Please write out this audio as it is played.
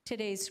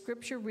Today's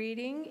scripture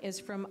reading is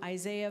from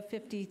Isaiah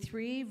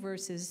 53,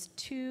 verses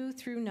 2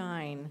 through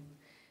 9.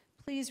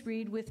 Please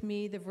read with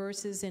me the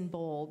verses in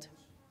bold.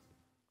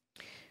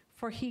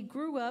 For he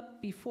grew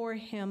up before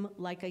him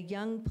like a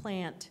young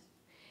plant,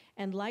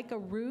 and like a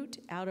root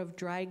out of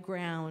dry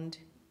ground.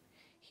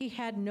 He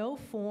had no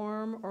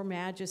form or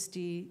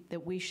majesty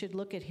that we should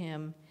look at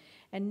him,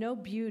 and no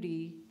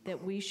beauty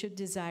that we should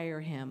desire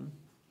him.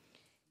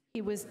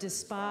 He was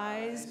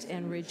despised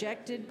and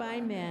rejected by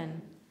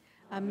men,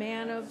 a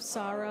man of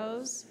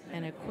sorrows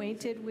and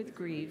acquainted with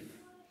grief.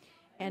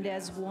 And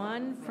as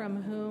one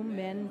from whom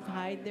men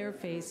hide their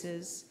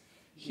faces,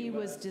 he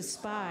was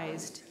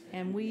despised,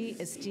 and we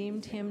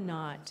esteemed him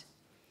not.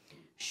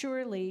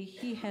 Surely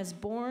he has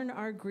borne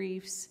our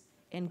griefs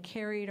and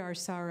carried our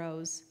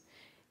sorrows,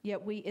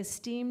 yet we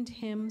esteemed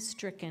him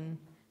stricken,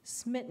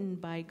 smitten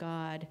by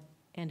God,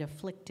 and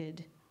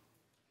afflicted.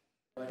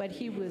 But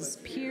he was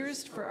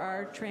pierced for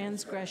our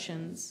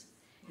transgressions.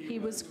 He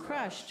was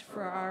crushed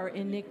for our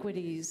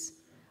iniquities.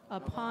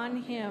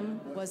 Upon him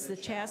was the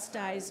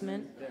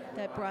chastisement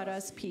that brought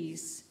us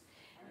peace,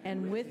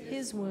 and with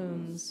his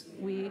wounds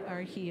we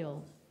are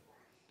healed.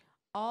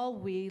 All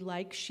we,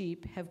 like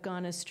sheep, have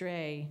gone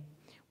astray.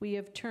 We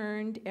have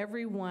turned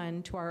every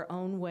one to our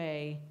own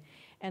way,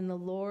 and the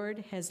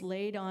Lord has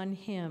laid on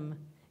him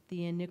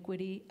the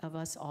iniquity of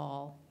us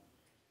all.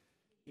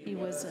 He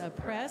was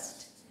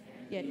oppressed,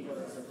 yet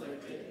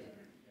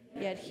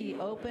he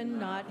opened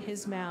not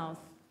his mouth.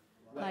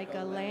 Like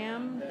a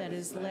lamb that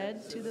is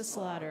led to the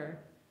slaughter,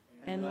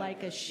 and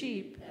like a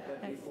sheep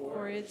that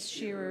for its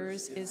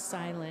shearers is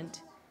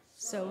silent,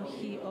 so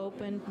he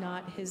opened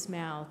not his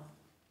mouth.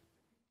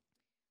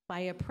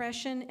 By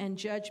oppression and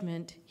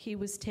judgment he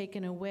was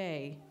taken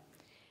away.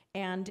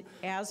 And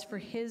as for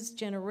his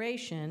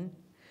generation,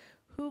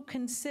 who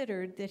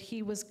considered that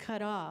he was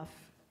cut off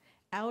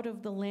out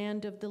of the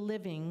land of the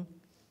living,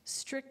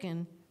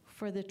 stricken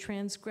for the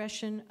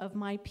transgression of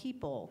my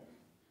people?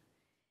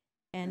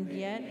 And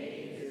yet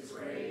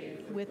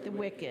with the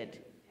wicked,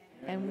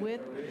 and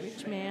with the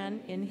rich man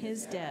in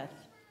his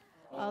death,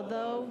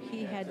 although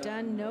he had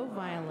done no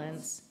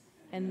violence,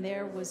 and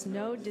there was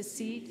no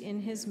deceit in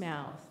his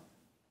mouth.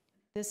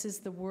 This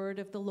is the word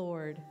of the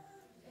Lord.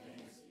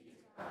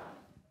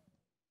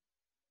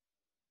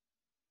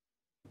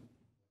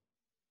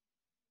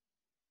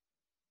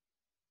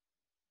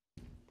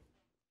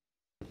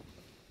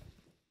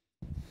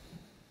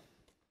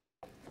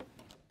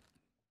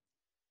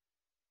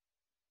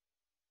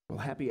 Well,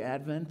 happy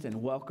Advent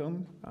and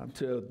welcome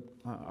to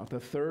the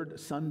third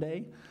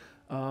Sunday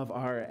of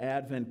our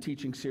Advent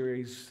teaching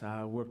series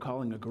we're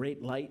calling A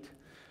Great Light.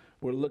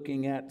 We're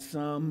looking at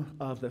some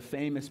of the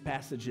famous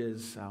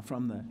passages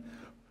from the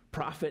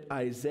prophet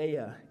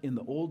Isaiah in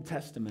the Old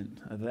Testament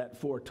that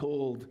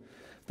foretold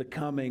the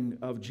coming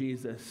of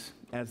Jesus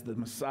as the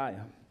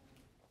Messiah.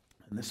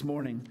 And this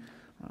morning,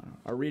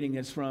 our reading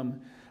is from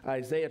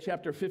Isaiah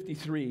chapter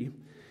 53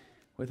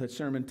 with a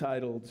sermon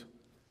titled,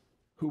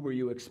 Who Were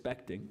You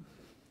Expecting?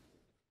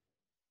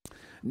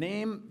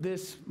 Name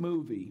this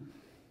movie.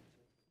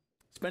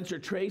 Spencer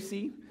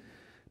Tracy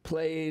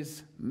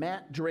plays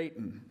Matt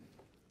Drayton,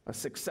 a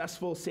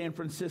successful San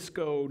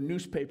Francisco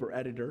newspaper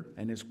editor,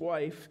 and his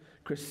wife,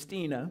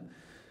 Christina,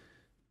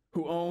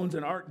 who owns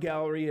an art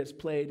gallery, is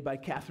played by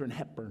Katharine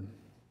Hepburn.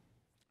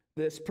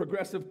 This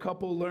progressive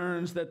couple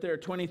learns that their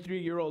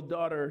 23-year-old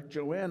daughter,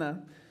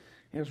 Joanna,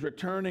 is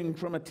returning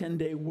from a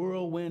 10-day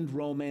whirlwind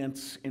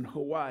romance in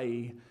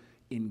Hawaii,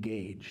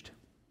 engaged.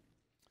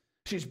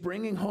 She's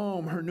bringing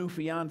home her new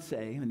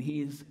fiancé, and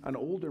he's an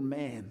older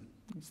man.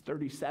 He's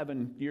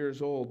 37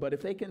 years old. But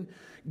if they can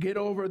get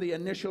over the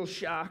initial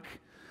shock,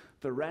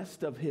 the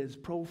rest of his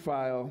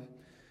profile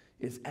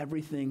is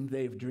everything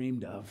they've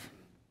dreamed of.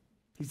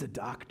 He's a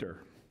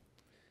doctor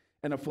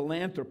and a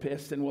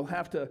philanthropist, and will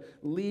have to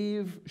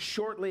leave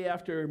shortly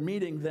after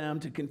meeting them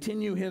to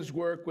continue his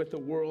work with the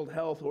World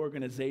Health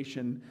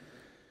Organization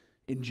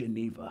in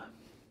Geneva.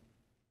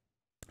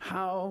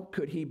 How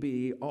could he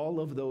be all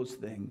of those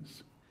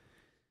things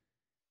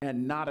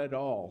and not at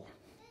all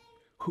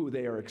who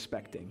they are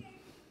expecting?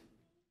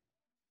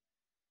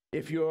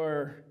 If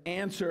your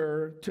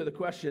answer to the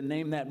question,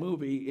 name that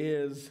movie,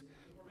 is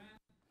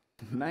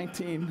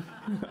 19...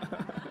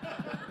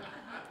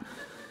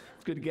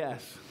 Good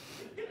guess.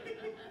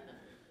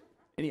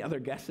 Any other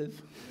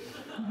guesses?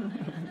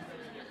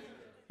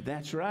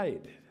 That's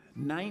right.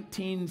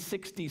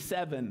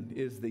 1967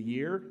 is the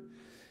year.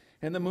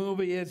 And the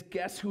movie is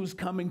Guess Who's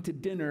Coming to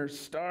Dinner,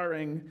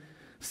 starring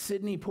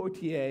Sidney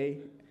Poitier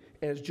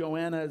as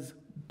Joanna's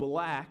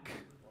black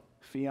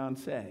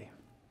fiancé,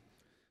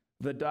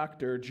 the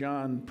doctor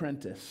John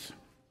Prentice.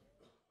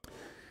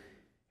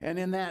 And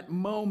in that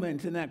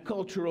moment, in that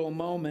cultural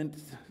moment,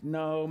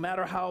 no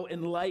matter how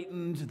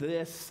enlightened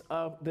this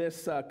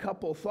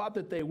couple thought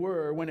that they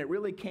were, when it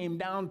really came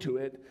down to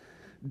it,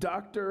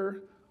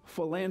 doctor,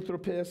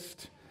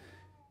 philanthropist,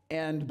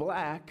 and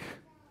black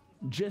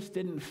just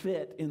didn't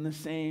fit in the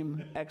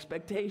same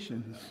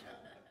expectations,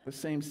 the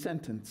same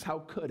sentence. How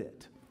could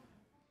it?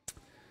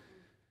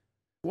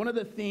 One of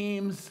the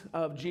themes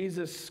of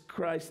Jesus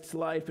Christ's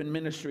life and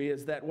ministry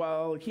is that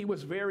while he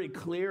was very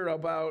clear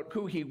about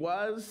who he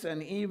was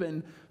and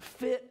even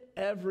fit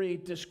every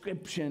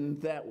description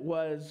that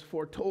was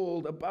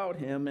foretold about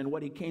him and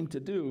what he came to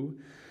do,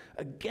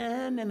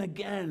 again and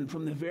again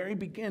from the very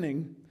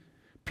beginning,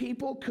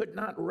 people could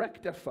not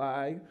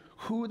rectify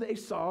who they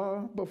saw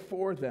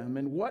before them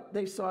and what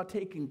they saw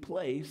taking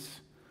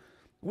place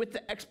with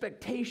the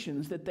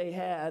expectations that they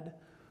had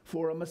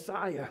for a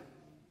Messiah,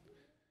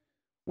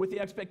 with the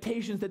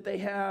expectations that they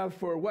have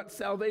for what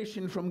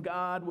salvation from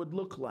God would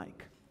look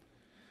like.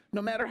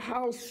 No matter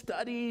how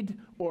studied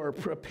or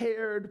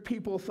prepared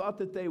people thought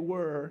that they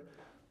were,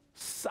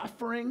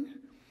 suffering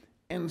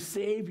and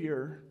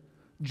Savior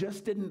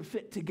just didn't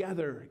fit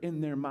together in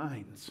their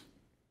minds.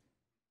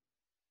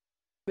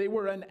 They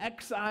were an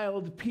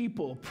exiled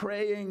people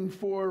praying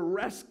for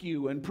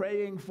rescue and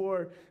praying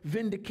for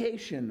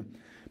vindication.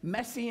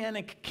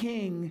 Messianic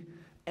king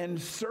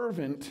and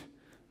servant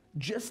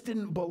just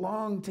didn't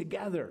belong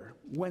together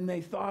when they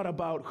thought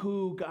about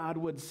who God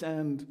would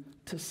send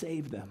to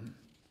save them.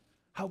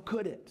 How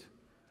could it?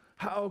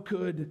 How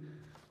could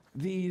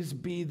these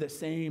be the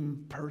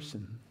same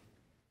person?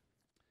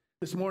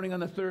 This morning on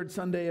the third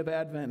Sunday of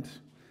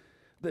Advent,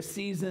 the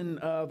season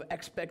of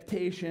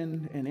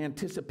expectation and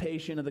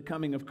anticipation of the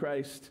coming of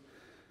Christ,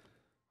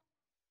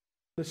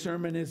 the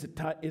sermon is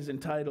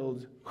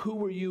entitled, "Who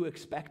Were You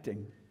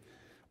Expecting?"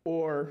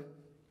 Or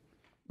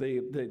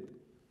the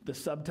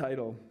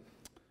subtitle,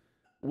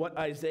 "What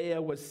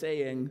Isaiah Was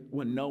Saying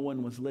When No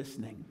One Was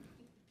Listening."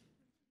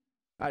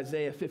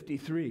 Isaiah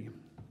 53,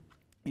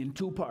 in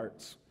two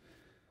parts,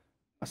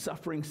 a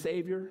suffering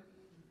Savior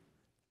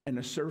and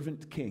a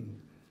servant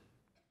king.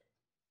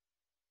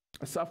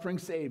 A suffering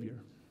Savior.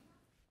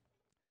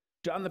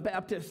 John the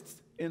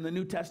Baptist in the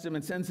New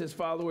Testament sends his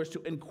followers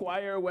to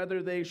inquire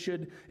whether they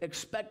should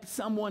expect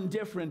someone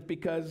different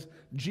because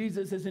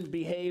Jesus isn't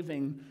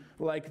behaving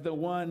like the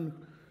one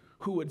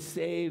who would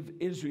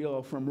save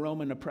Israel from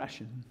Roman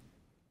oppression.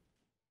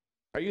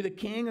 "Are you the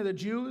king of the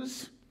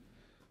Jews?"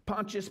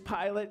 Pontius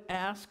Pilate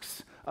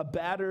asks a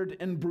battered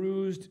and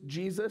bruised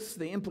Jesus.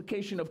 The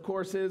implication, of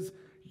course, is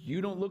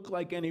you don't look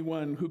like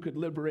anyone who could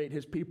liberate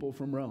his people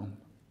from Rome.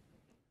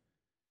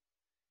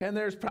 And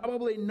there's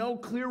probably no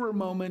clearer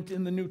moment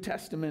in the New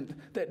Testament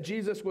that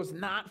Jesus was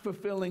not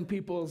fulfilling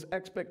people's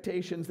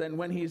expectations than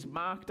when he's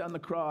mocked on the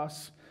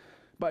cross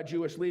by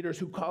Jewish leaders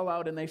who call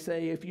out and they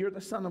say, "If you're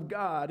the Son of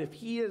God, if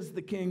he is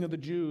the King of the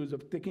Jews,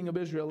 the King of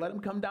Israel, let him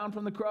come down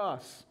from the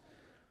cross,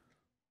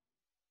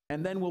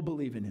 and then we'll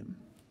believe in him."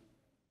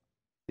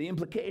 The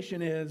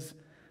implication is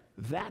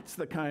that's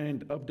the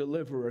kind of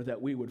deliverer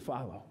that we would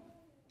follow,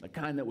 the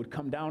kind that would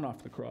come down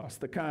off the cross,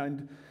 the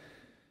kind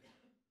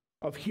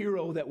of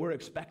hero that we're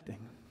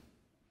expecting.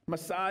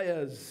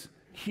 Messiahs,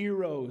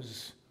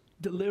 heroes,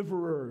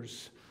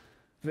 deliverers,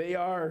 they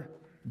are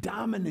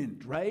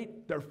dominant,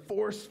 right? They're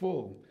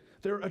forceful.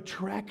 They're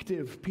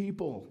attractive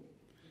people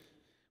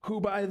who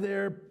by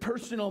their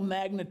personal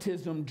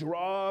magnetism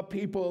draw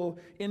people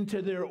into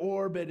their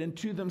orbit and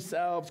to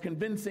themselves,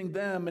 convincing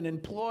them and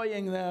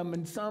employing them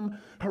in some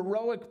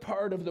heroic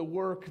part of the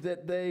work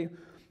that they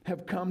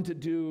have come to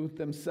do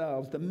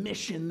themselves, the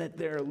mission that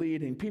they're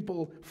leading.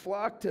 People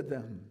flock to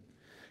them.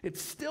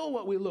 It's still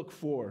what we look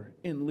for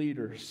in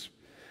leaders.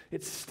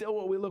 It's still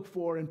what we look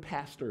for in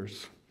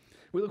pastors.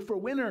 We look for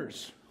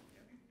winners.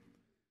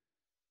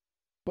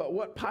 But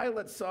what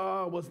Pilate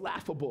saw was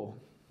laughable.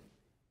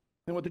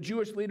 And what the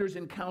Jewish leaders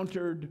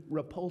encountered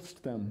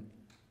repulsed them.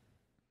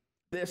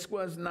 This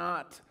was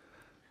not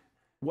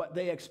what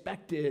they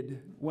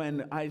expected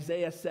when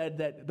Isaiah said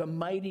that the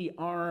mighty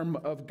arm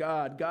of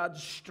God,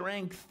 God's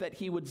strength that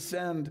he would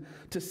send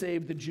to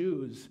save the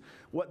Jews.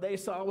 What they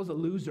saw was a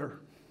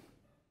loser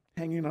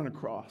hanging on a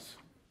cross.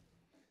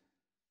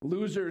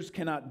 Losers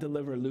cannot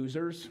deliver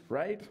losers,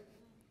 right?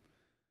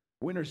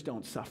 Winners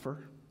don't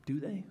suffer, do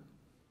they?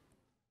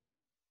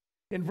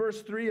 In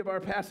verse 3 of our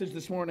passage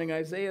this morning,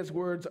 Isaiah's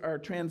words are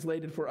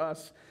translated for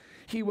us,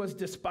 "He was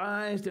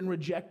despised and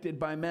rejected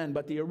by men."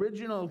 But the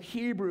original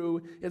Hebrew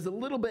is a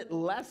little bit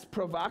less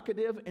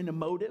provocative and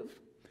emotive.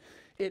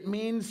 It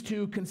means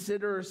to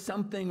consider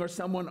something or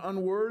someone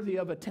unworthy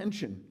of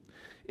attention.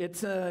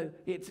 It's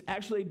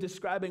actually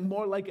describing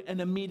more like an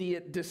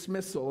immediate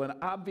dismissal, an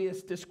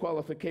obvious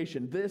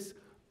disqualification. This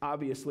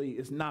obviously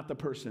is not the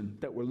person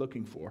that we're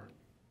looking for.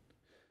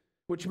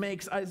 Which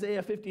makes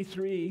Isaiah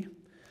 53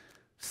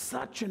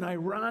 such an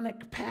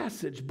ironic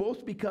passage,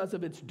 both because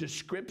of its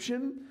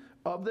description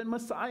of the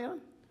Messiah,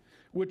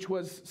 which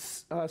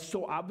was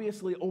so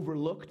obviously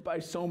overlooked by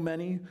so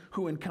many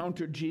who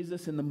encountered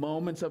Jesus in the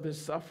moments of his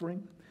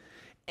suffering,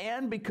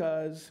 and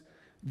because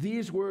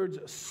these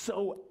words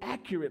so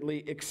accurately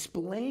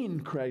explain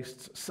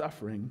Christ's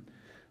suffering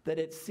that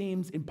it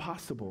seems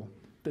impossible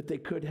that they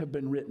could have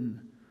been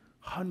written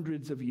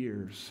hundreds of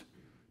years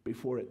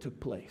before it took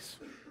place.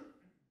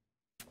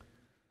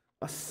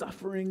 A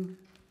suffering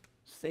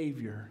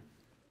Savior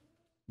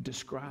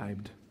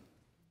described.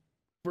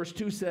 Verse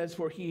 2 says,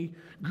 "For he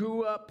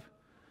grew up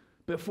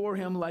before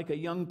him like a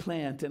young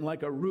plant and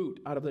like a root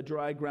out of the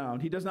dry ground.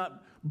 He does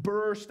not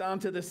burst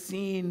onto the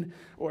scene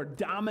or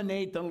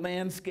dominate the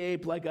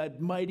landscape like a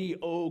mighty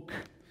oak,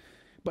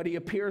 but he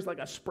appears like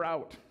a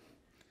sprout,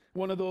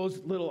 one of those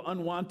little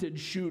unwanted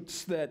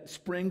shoots that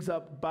springs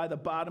up by the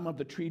bottom of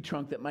the tree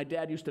trunk that my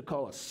dad used to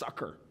call a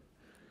sucker,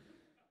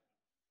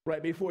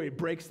 right before he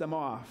breaks them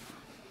off.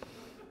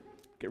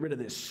 Get rid of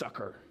this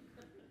sucker.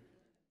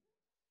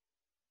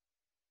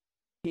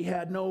 He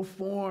had no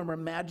form or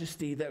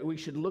majesty that we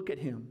should look at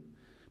him,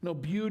 no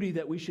beauty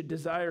that we should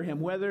desire him.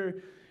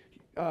 Whether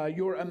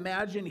your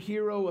imagined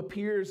hero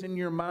appears in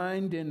your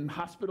mind in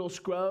hospital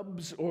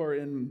scrubs or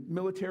in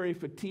military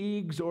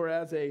fatigues or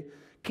as a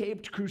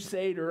caped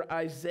crusader,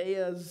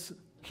 Isaiah's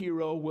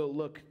hero will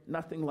look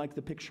nothing like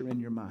the picture in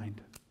your mind.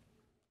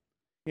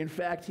 In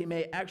fact, he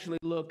may actually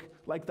look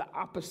like the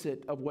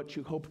opposite of what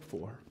you hoped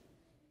for.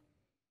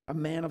 A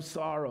man of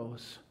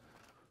sorrows,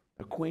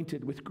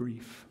 acquainted with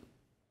grief.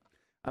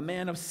 A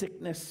man of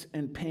sickness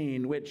and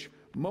pain, which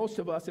most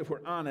of us, if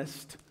we're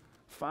honest,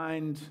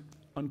 find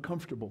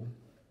uncomfortable.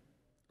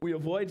 We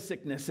avoid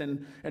sickness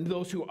and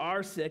those who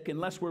are sick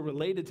unless we're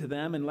related to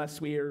them, unless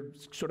we are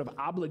sort of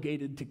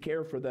obligated to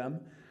care for them.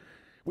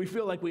 We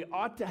feel like we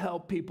ought to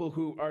help people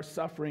who are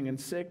suffering and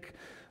sick.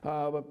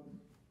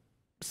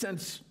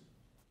 Since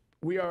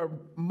we are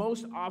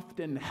most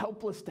often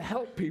helpless to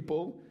help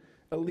people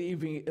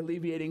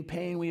alleviating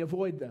pain, we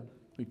avoid them.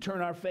 We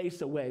turn our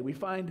face away. We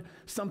find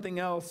something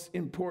else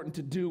important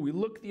to do. We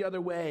look the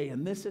other way,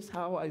 and this is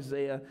how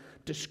Isaiah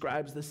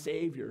describes the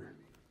Savior,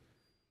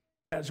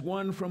 as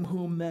one from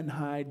whom men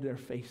hide their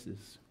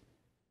faces.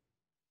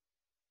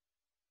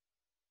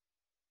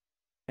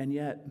 And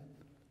yet,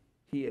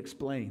 he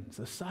explains,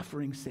 a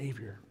suffering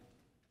Savior.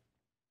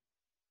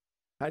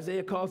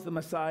 Isaiah calls the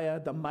Messiah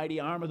the mighty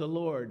arm of the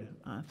Lord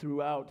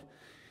throughout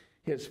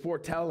his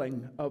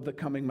foretelling of the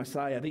coming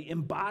Messiah, the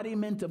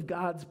embodiment of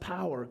God's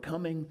power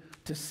coming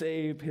to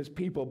save his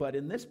people. But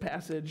in this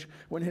passage,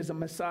 when his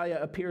Messiah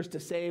appears to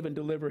save and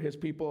deliver his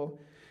people,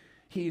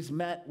 he's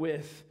met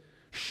with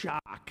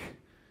shock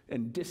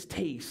and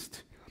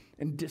distaste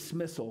and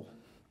dismissal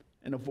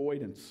and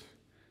avoidance.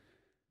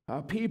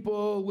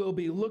 People will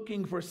be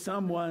looking for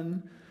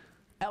someone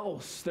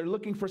else. They're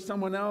looking for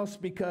someone else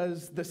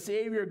because the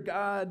Savior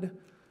God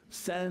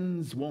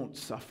sends won't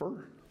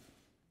suffer.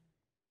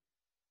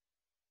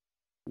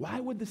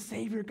 Why would the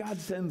Savior God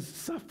sends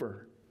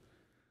suffer?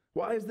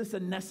 Why is this a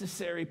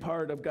necessary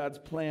part of God's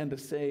plan to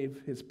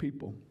save his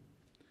people?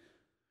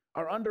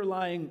 Our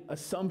underlying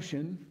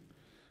assumption,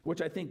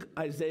 which I think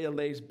Isaiah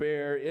lays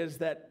bare, is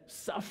that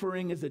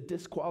suffering is a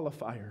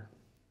disqualifier.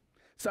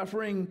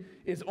 Suffering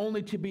is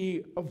only to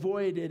be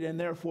avoided, and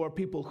therefore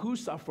people who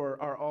suffer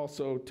are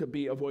also to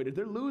be avoided.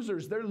 They're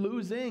losers. They're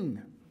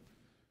losing.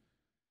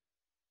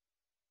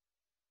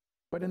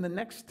 But in the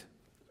next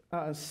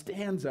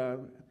stanza,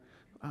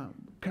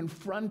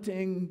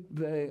 confronting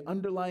the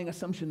underlying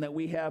assumption that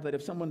we have that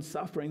if someone's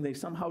suffering, they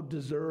somehow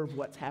deserve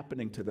what's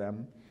happening to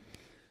them.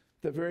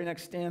 The very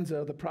next stanza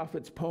of the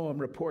prophet's poem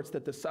reports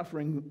that the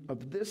suffering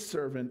of this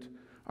servant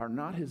are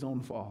not his own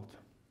fault.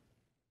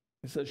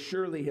 It says,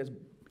 surely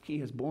he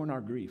has borne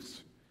our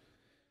griefs,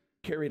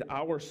 carried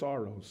our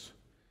sorrows,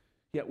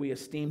 yet we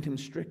esteemed him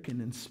stricken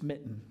and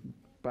smitten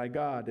by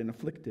God and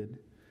afflicted.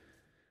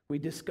 We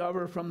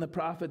discover from the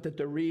prophet that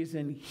the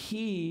reason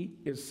he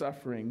is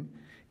suffering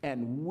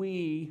and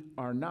we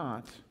are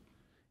not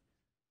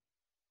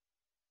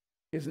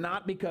is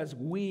not because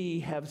we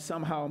have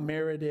somehow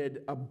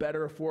merited a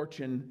better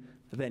fortune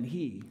than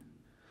he,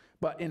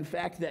 but in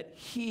fact that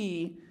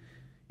he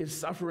is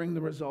suffering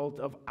the result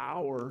of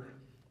our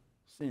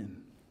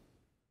sin.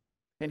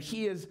 And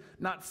he is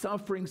not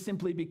suffering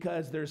simply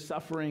because there's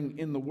suffering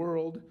in the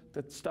world,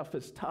 that stuff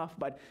is tough,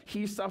 but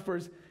he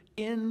suffers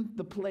in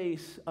the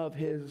place of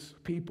his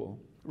people,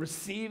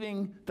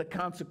 receiving the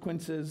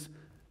consequences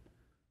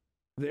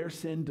their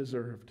sin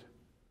deserved.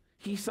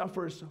 He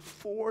suffers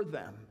for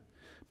them.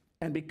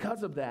 And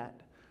because of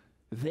that,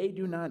 they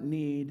do not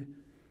need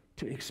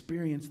to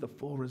experience the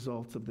full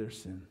results of their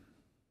sin.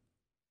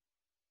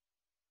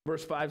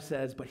 Verse 5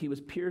 says, but he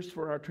was pierced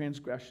for our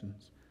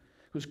transgressions,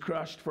 he was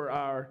crushed for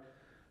our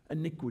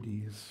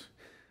iniquities.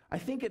 I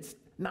think it's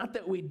not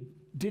that we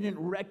didn't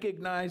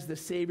recognize the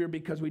Savior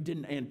because we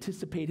didn't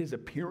anticipate his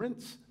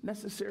appearance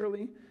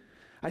necessarily.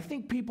 I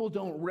think people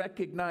don't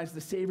recognize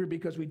the Savior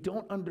because we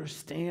don't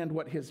understand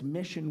what his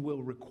mission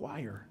will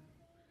require.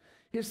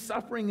 His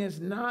suffering is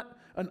not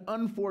an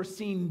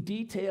unforeseen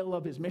detail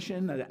of his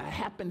mission, a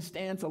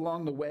happenstance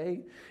along the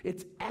way.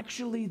 It's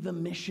actually the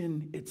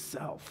mission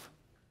itself.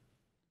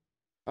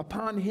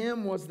 Upon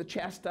him was the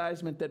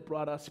chastisement that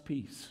brought us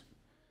peace,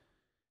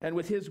 and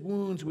with his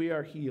wounds we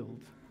are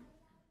healed.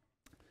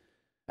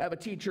 I have a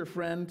teacher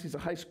friend, he's a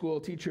high school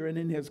teacher, and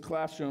in his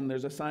classroom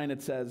there's a sign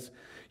that says,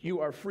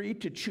 you are free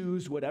to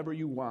choose whatever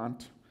you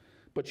want,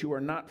 but you are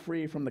not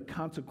free from the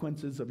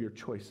consequences of your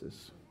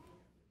choices.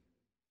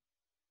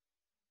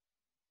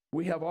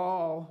 We have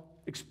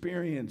all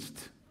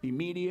experienced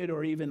immediate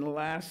or even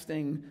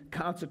lasting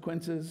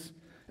consequences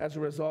as a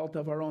result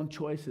of our own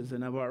choices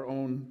and of our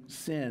own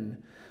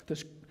sin.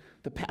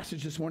 The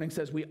passage this morning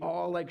says, we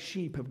all like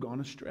sheep have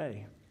gone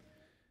astray.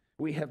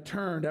 We have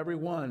turned every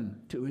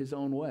one to his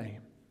own way.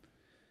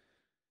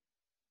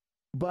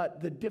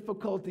 But the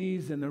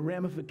difficulties and the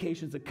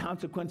ramifications, the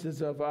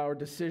consequences of our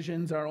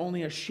decisions are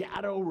only a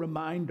shadow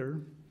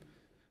reminder.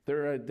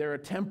 They're a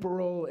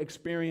temporal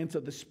experience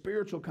of the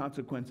spiritual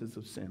consequences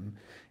of sin.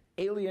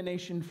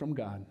 Alienation from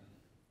God.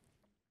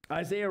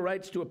 Isaiah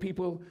writes to a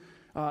people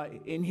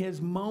in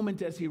his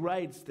moment as he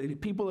writes, the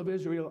people of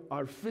Israel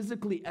are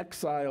physically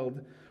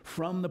exiled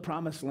from the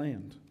promised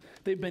land.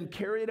 They've been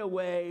carried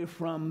away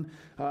from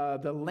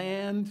the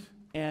land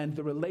and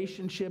the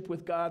relationship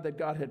with God that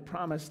God had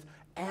promised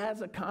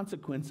as a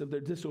consequence of their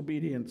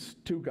disobedience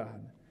to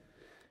God.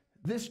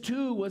 This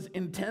too was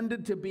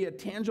intended to be a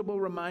tangible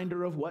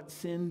reminder of what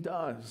sin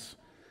does.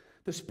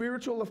 The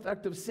spiritual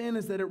effect of sin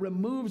is that it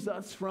removes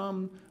us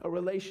from a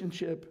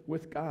relationship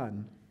with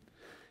God.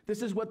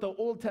 This is what the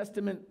Old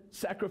Testament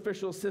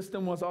sacrificial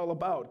system was all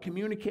about,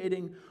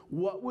 communicating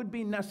what would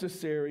be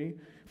necessary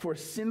for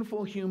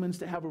sinful humans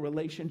to have a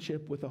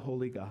relationship with a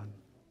holy God.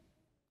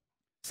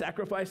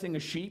 Sacrificing a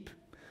sheep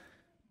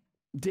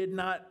did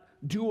not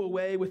do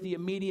away with the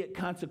immediate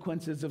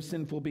consequences of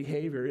sinful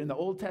behavior. In the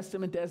Old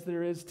Testament, as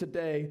there is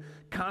today,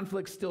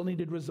 conflict still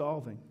needed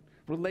resolving.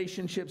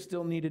 Relationships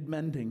still needed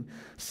mending.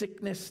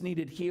 Sickness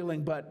needed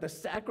healing, but the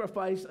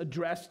sacrifice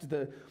addressed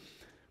the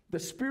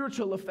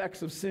spiritual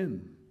effects of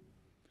sin.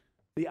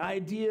 The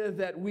idea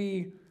that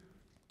we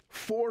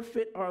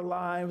forfeit our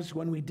lives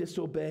when we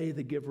disobey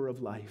the giver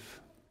of life.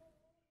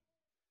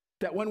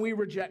 That when we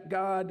reject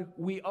God,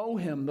 we owe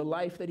him the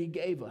life that he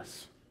gave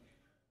us.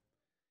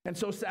 And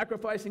so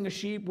sacrificing a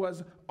sheep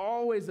was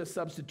always a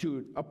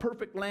substitute, a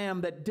perfect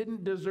lamb that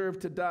didn't deserve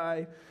to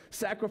die.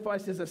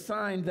 Sacrifice is a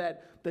sign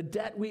that the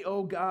debt we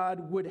owe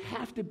God would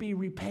have to be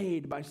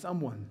repaid by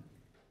someone.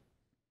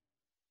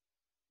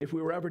 If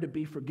we were ever to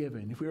be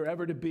forgiven, if we were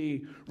ever to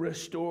be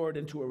restored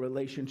into a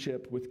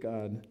relationship with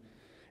God.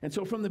 And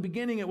so from the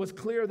beginning, it was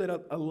clear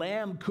that a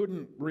lamb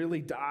couldn't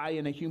really die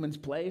in a human's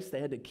place. They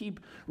had to keep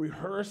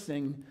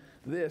rehearsing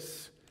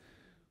this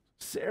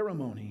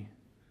ceremony.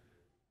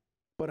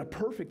 But a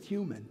perfect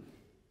human,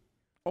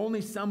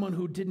 only someone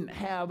who didn't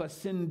have a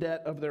sin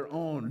debt of their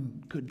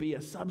own could be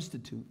a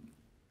substitute.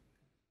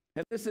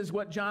 And this is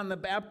what John the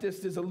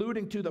Baptist is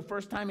alluding to the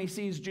first time he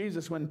sees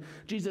Jesus. When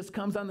Jesus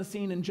comes on the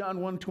scene in John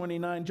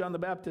 1:29, John the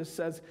Baptist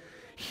says,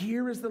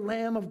 "Here is the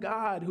Lamb of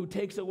God who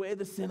takes away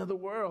the sin of the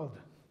world."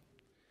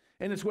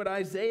 And it's what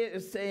Isaiah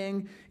is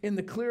saying in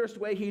the clearest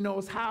way he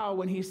knows how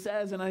when he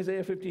says in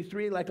Isaiah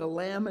 53, like a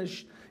lamb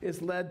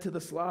is led to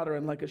the slaughter,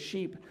 and like a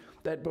sheep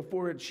that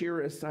before its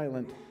shearer is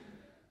silent,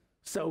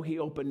 so he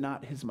opened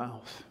not his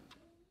mouth.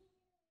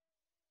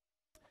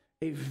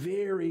 A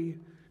very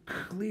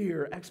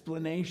clear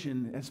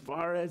explanation as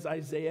far as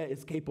Isaiah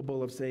is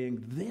capable of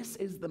saying, this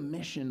is the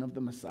mission of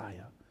the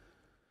Messiah,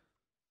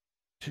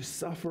 to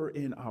suffer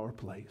in our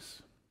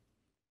place.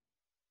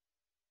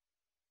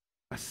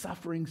 A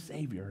suffering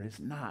Savior is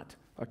not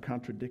a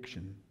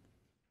contradiction,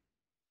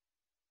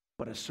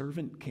 but a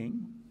servant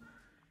king.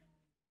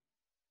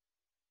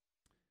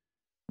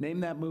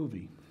 Name that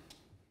movie.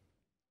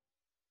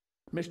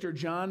 Mr.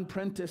 John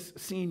Prentice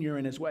Sr.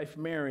 and his wife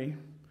Mary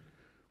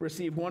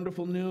received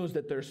wonderful news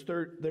that their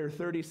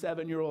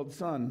 37-year-old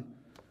son,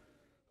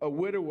 a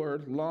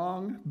widower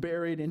long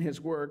buried in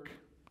his work,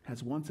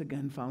 has once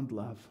again found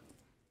love.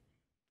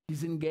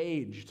 He's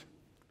engaged.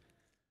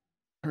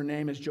 Her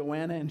name is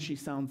Joanna, and she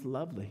sounds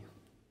lovely.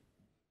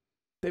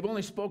 They've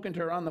only spoken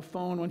to her on the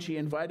phone when she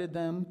invited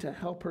them to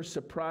help her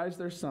surprise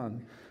their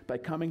son by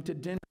coming to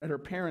dinner at her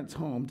parents'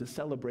 home to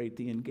celebrate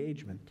the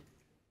engagement.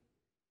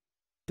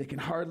 They can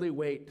hardly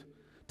wait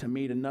to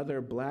meet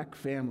another black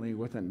family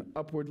with an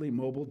upwardly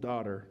mobile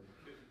daughter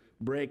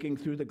breaking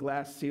through the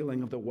glass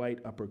ceiling of the white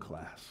upper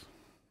class.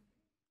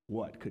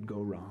 What could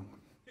go wrong?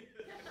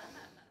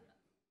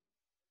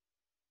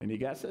 Any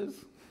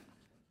guesses?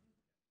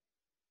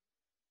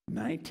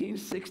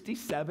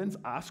 1967's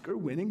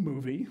Oscar-winning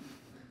movie,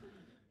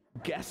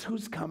 Guess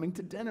Who's Coming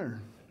to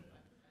Dinner?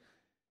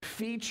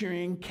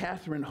 Featuring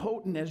Catherine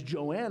Houghton as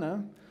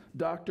Joanna,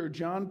 Dr.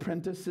 John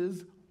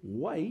Prentice's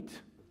white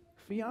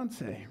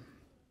fiance.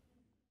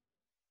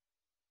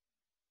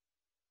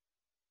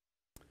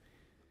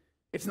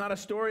 It's not a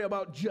story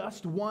about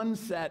just one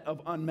set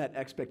of unmet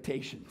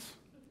expectations.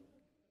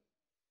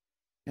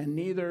 And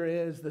neither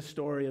is the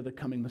story of the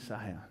coming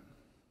Messiah.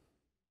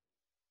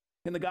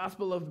 In the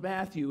Gospel of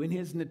Matthew, in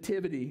his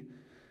nativity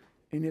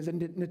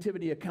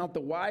account, the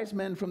wise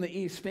men from the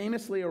east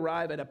famously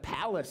arrive at a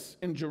palace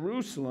in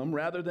Jerusalem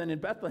rather than in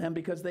Bethlehem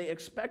because they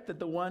expect that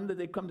the one that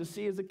they come to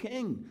see is a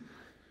king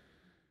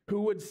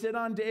who would sit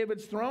on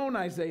David's throne,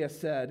 Isaiah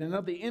said, and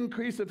of the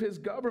increase of his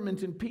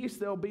government and peace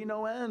there'll be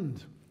no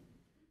end.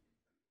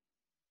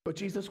 But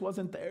Jesus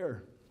wasn't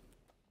there.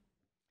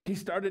 He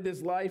started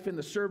his life in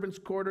the servants'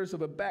 quarters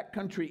of a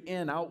backcountry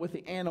inn out with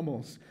the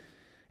animals,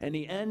 and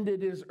he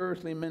ended his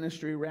earthly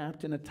ministry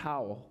wrapped in a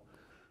towel,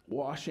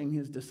 washing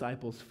his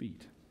disciples'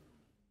 feet.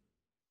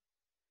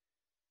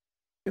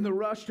 In the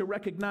rush to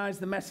recognize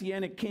the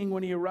Messianic king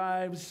when he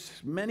arrives,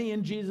 many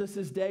in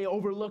Jesus' day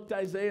overlooked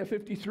Isaiah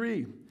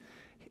 53.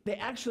 They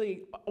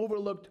actually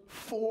overlooked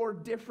 4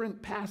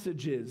 different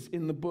passages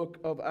in the book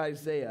of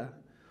Isaiah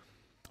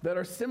that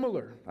are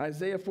similar.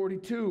 Isaiah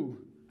 42,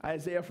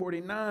 Isaiah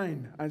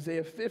 49,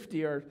 Isaiah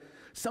 50 are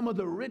some of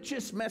the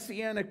richest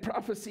messianic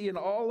prophecy in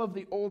all of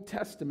the Old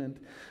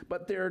Testament,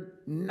 but they're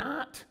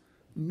not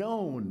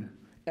known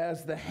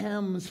as the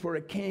hymns for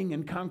a king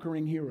and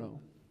conquering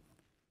hero.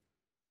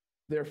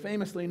 They're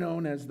famously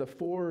known as the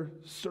 4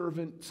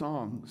 servant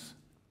songs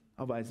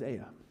of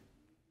Isaiah.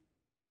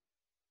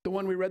 The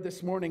one we read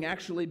this morning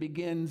actually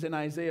begins in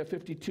Isaiah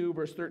 52,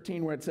 verse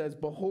 13, where it says,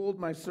 "Behold,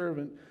 my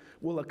servant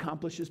will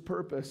accomplish his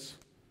purpose.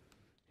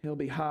 He'll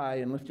be high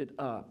and lifted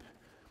up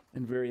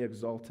and very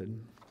exalted."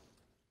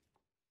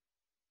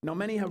 Now,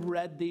 many have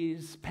read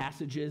these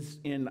passages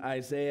in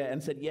Isaiah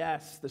and said,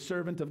 yes, the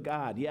servant of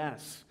God,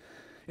 yes.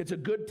 It's a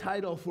good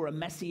title for a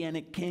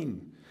messianic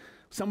king,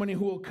 someone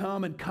who will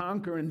come and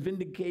conquer and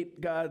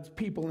vindicate God's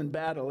people in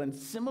battle. And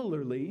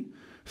similarly,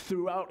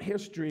 throughout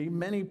history,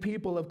 many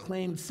people have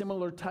claimed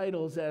similar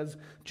titles as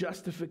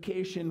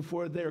justification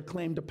for their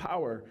claim to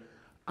power.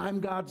 I'm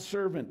God's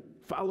servant,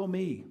 follow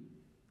me.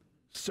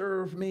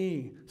 Serve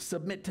me,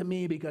 submit to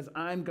me because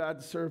I'm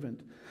God's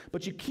servant.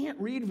 But you can't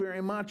read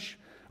very much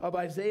of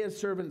Isaiah's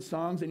servant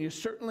songs, and you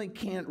certainly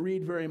can't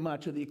read very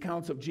much of the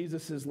accounts of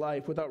Jesus'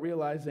 life without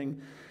realizing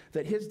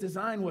that his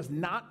design was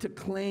not to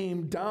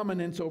claim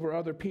dominance over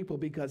other people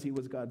because he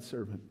was God's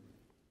servant,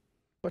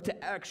 but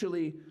to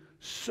actually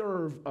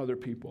serve other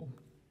people.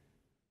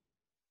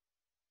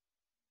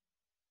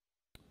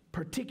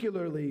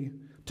 Particularly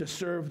to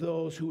serve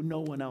those who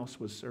no one else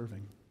was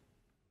serving.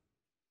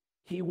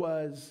 He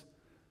was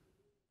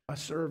a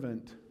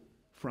servant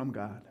from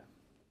God.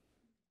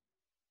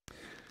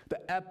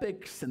 The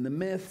epics and the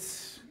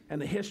myths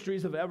and the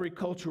histories of every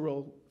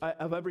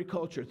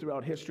culture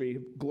throughout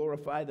history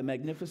glorify the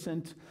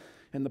magnificent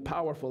and the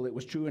powerful. It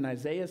was true in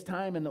Isaiah's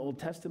time in the Old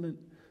Testament.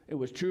 It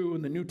was true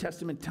in the New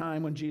Testament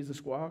time when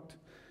Jesus walked.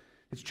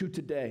 It's true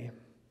today.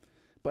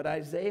 But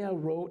Isaiah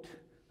wrote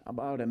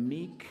about a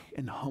meek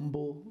and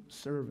humble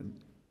servant.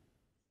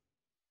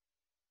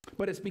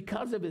 But it's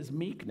because of his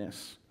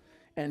meekness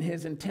and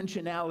his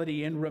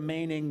intentionality in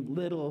remaining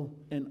little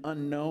and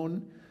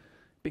unknown,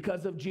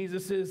 because of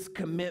Jesus'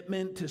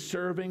 commitment to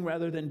serving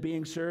rather than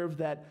being served,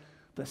 that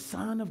the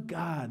Son of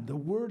God, the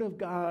Word of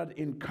God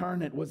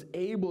incarnate, was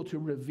able to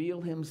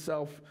reveal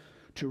himself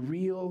to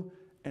real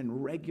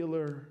and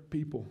regular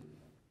people,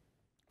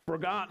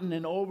 forgotten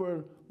and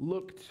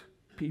overlooked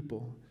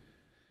people.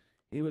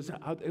 It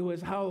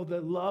was how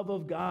the love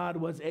of God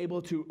was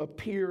able to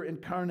appear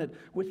incarnate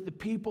with the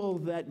people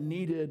that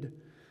needed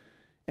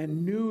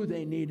and knew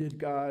they needed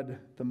God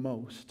the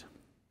most.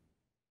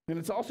 And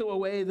it's also a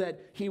way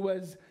that he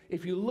was,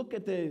 if you look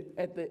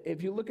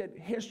at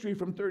history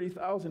from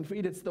 30,000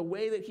 feet, it's the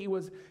way that he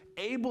was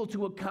able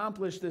to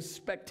accomplish this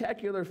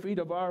spectacular feat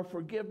of our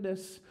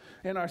forgiveness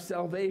and our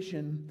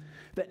salvation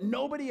that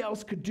nobody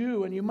else could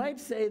do. And you might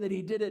say that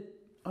he did it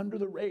under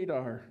the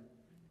radar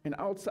and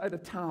outside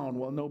of town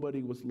while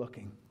nobody was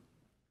looking.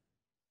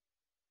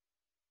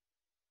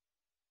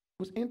 It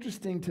was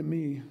interesting to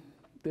me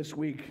this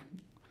week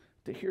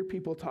to hear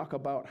people talk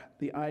about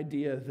the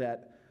idea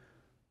that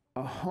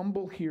a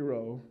humble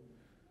hero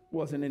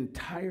was an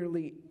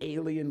entirely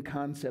alien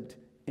concept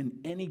in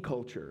any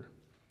culture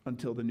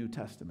until the New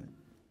Testament,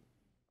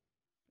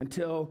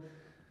 until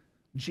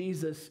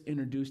Jesus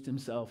introduced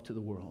himself to the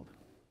world.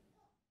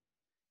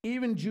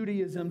 Even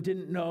Judaism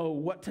didn't know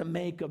what to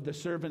make of the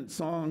servant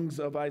songs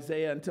of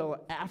Isaiah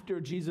until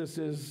after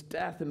Jesus'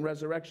 death and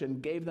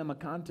resurrection gave them a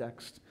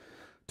context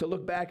to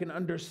look back and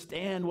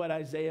understand what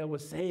Isaiah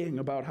was saying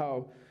about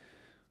how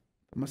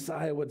the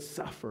Messiah would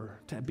suffer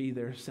to be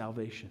their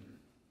salvation.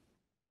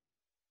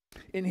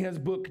 In his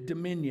book,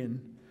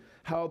 Dominion,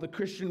 How the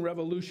Christian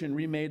Revolution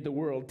Remade the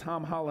World,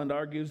 Tom Holland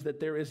argues that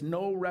there is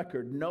no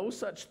record, no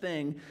such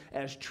thing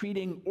as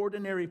treating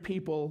ordinary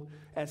people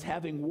as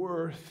having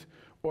worth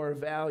or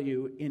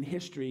value in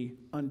history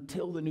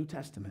until the New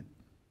Testament.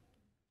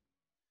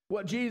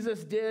 What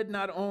Jesus did,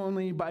 not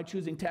only by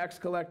choosing tax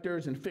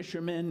collectors and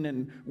fishermen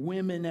and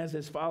women as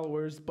his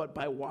followers, but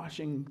by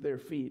washing their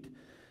feet,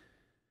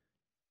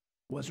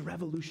 was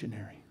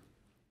revolutionary.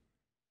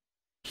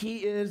 He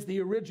is the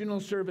original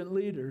servant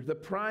leader, the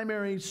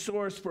primary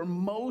source for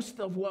most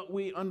of what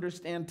we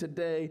understand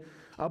today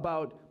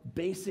about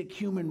basic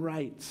human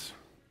rights,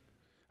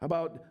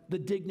 about the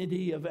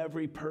dignity of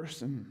every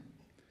person,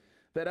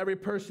 that every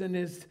person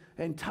is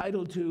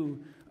entitled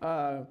to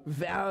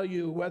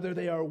value, whether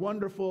they are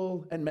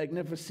wonderful and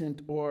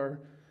magnificent or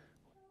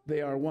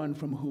they are one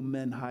from whom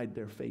men hide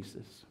their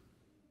faces.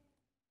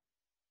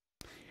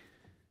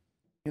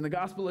 In the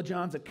Gospel of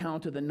John's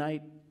account of the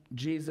night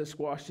Jesus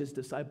washed his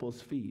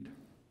disciples' feet,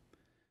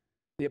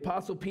 the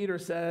Apostle Peter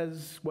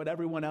says what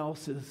everyone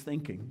else is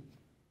thinking.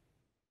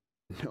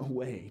 No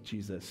way,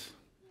 Jesus.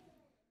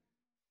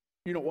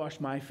 You don't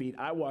wash my feet.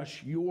 I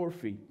wash your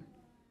feet.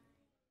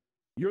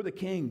 You're the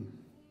king.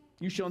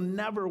 You shall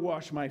never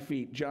wash my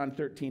feet, John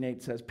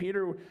 13:8 says.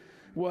 Peter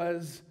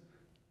was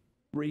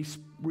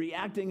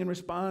reacting and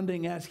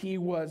responding as he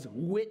was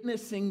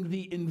witnessing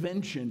the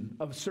invention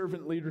of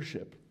servant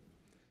leadership.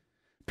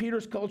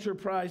 Peter's culture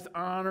prized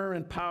honor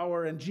and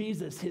power, and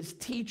Jesus, his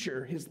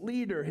teacher, his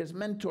leader, his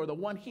mentor, the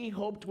one he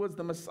hoped was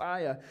the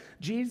Messiah,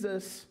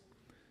 Jesus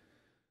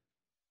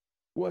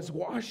was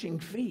washing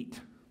feet.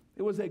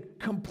 It was a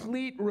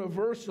complete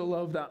reversal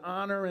of the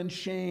honor and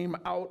shame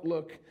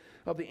outlook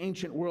of the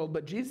ancient world.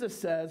 But Jesus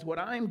says, what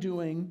I'm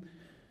doing,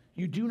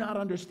 you do not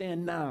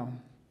understand now,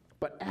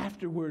 but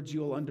afterwards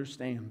you'll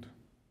understand.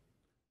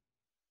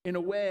 In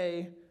a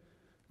way,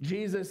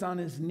 Jesus on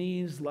his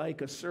knees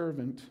like a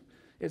servant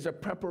is a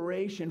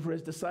preparation for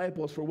his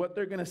disciples for what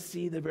they're going to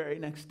see the very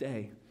next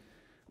day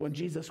when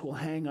Jesus will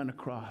hang on a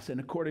cross and,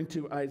 according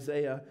to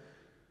Isaiah,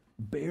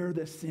 bear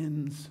the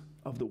sins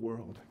of the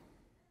world.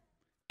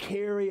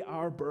 Carry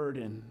our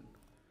burden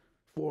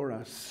for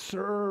us.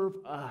 Serve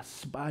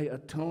us by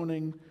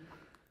atoning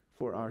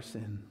for our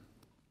sin.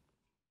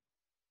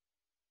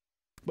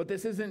 But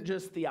this isn't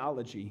just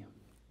theology.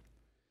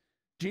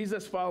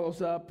 Jesus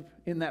follows up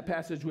in that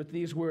passage with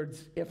these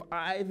words, if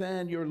I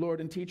then, your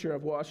Lord and teacher,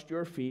 have washed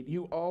your feet,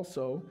 you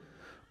also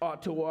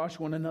ought to wash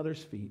one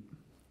another's feet.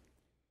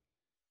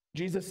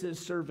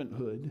 Jesus'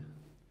 servanthood,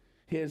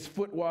 his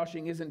foot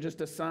washing isn't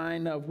just a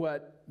sign of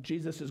what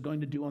Jesus is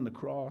going to do on the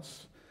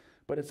cross,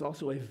 but it's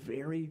also a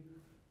very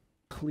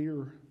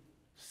clear,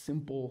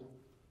 simple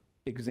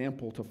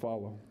example to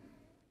follow.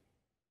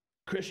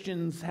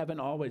 Christians haven't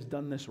always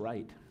done this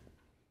right.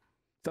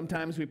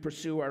 Sometimes we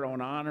pursue our own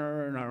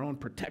honor and our own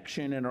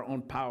protection and our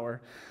own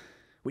power.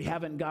 We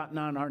haven't gotten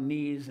on our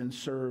knees and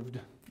served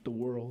the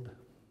world.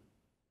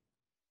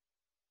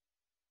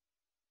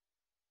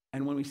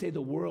 And when we say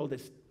the world,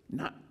 it's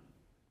not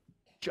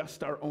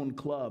just our own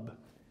club,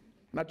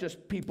 not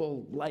just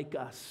people like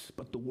us,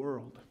 but the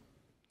world.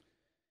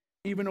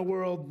 Even a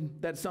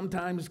world that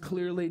sometimes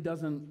clearly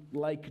doesn't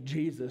like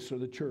Jesus or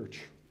the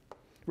church.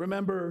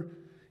 Remember,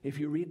 if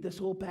you read this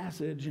whole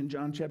passage in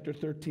John chapter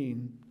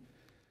 13,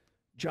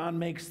 John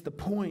makes the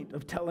point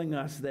of telling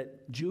us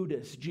that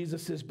Judas,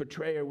 Jesus'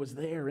 betrayer, was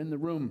there in the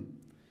room,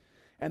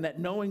 and that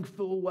knowing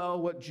full well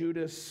what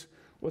Judas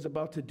was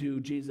about to do,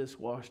 Jesus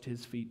washed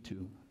his feet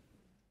too.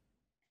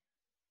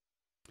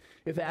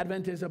 If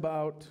Advent is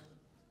about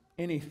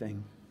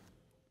anything,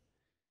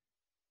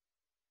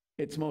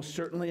 it's most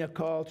certainly a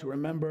call to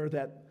remember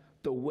that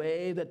the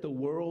way that the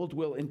world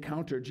will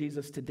encounter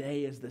Jesus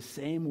today is the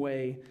same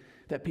way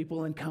that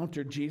people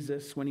encountered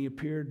Jesus when he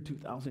appeared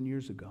 2,000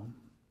 years ago.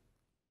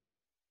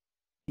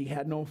 He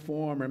had no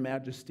form or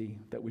majesty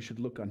that we should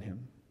look on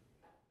him,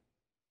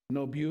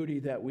 no beauty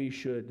that we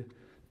should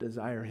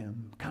desire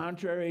him.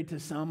 Contrary to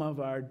some of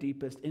our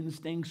deepest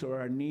instincts or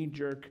our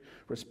knee-jerk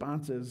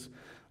responses,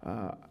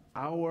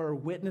 our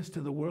witness to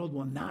the world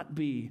will not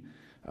be,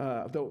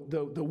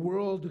 the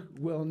world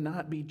will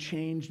not be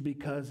changed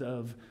because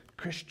of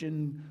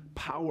Christian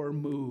power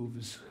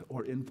moves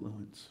or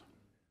influence.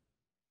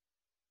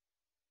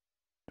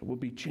 It will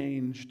be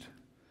changed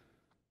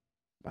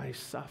by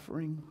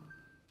suffering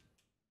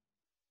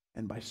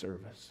and by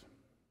service.